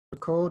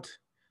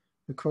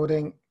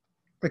Recording.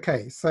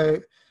 Okay,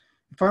 so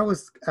if I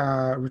was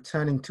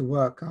returning to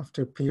work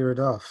after a period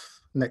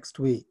off next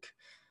week,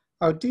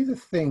 I would do the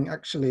thing,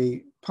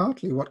 actually,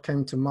 partly what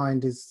came to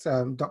mind is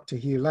Dr.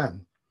 Hugh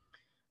Len.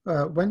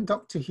 When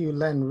Dr. Hugh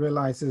Len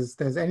realizes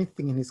there's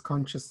anything in his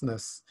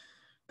consciousness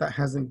that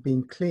hasn't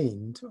been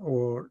cleaned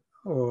or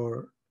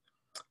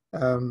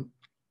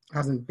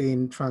hasn't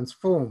been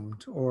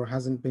transformed or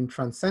hasn't been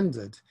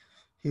transcended,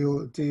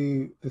 he'll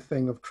do the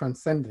thing of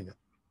transcending it.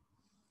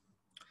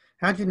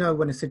 How do you know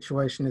when a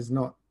situation is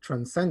not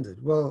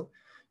transcended? Well,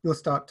 you'll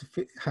start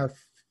to have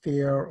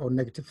fear or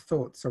negative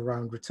thoughts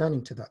around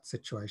returning to that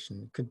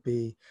situation. It could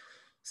be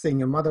seeing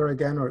your mother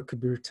again, or it could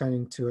be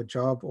returning to a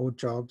job or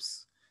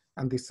jobs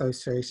and the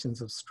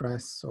associations of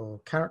stress or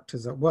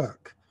characters at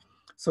work.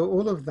 So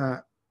all of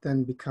that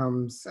then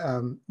becomes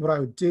what I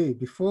would do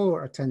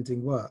before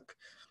attending work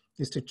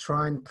is to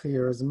try and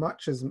clear as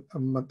much as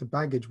the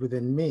baggage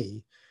within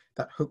me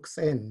that hooks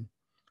in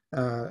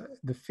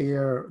the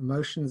fear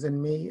emotions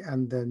in me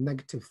and the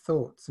negative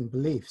thoughts and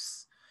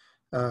beliefs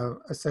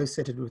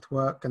associated with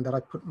work, and that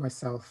I put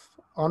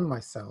on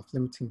myself,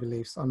 limiting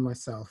beliefs on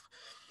myself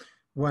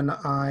when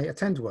I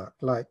attend work.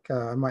 Like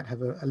I might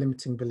have a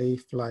limiting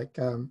belief like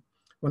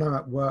when I'm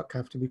at work I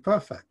have to be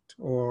perfect,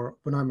 or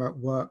when I'm at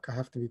work I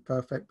have to be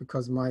perfect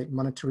because my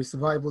monetary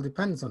survival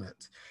depends on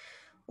it,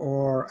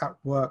 or at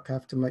work I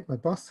have to make my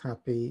boss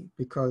happy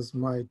because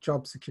my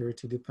job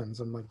security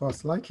depends on my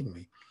boss liking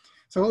me.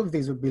 So all of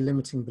these would be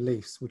limiting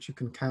beliefs, which you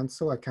can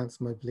cancel. I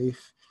cancel my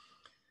belief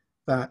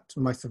that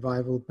my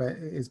survival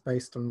is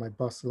based on my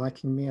boss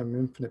liking me. I'm an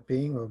infinite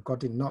being, or God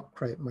did not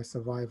create my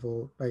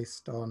survival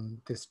based on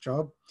this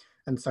job,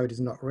 and so it is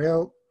not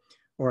real.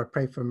 Or I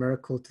pray for a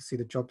miracle to see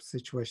the job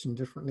situation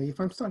differently. If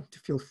I'm starting to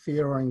feel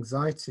fear or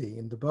anxiety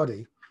in the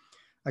body,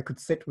 I could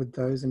sit with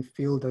those and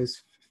feel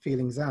those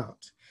feelings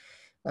out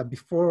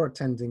before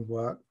attending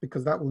work,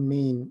 because that will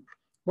mean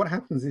what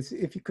happens is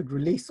if you could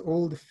release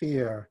all the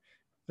fear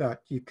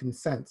that you can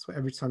sense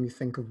every time you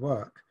think of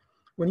work,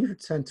 when you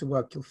return to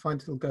work, you'll find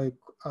it'll go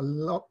a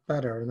lot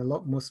better and a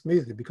lot more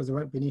smoothly because there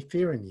won't be any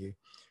fear in you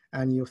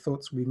and your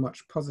thoughts will be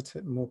much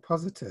more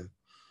positive.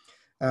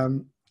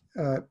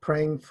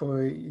 Praying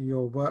for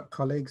your work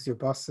colleagues, your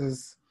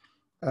bosses,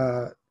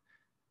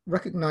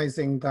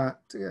 recognizing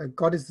that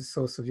God is the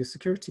source of your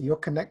security. Your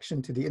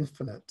connection to the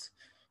infinite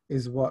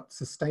is what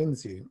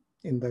sustains you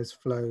in those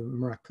flow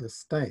miraculous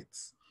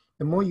states.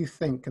 The more you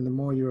think and the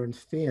more you're in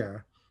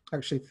fear,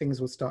 actually things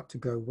will start to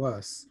go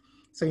worse.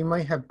 So you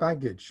may have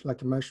baggage,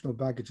 like emotional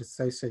baggage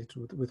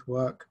associated with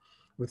work,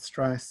 with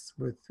stress,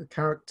 with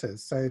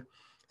characters. So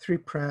through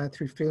prayer,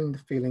 through feeling the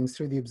feelings,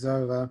 through the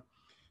observer,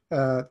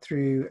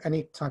 through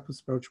any type of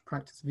spiritual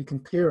practice, we can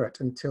clear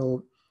it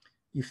until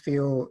you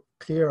feel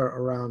clear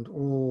around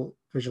all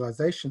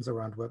visualizations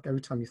around work.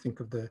 Every time you think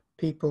of the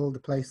people, the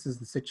places,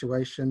 the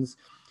situations,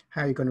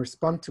 how you're going to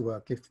respond to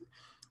work.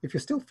 If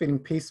you're still feeling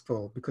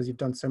peaceful because you've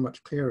done so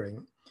much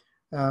clearing,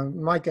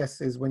 my guess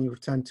is when you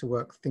return to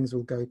work, things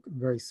will go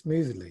very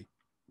smoothly.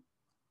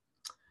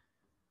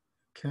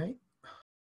 Okay.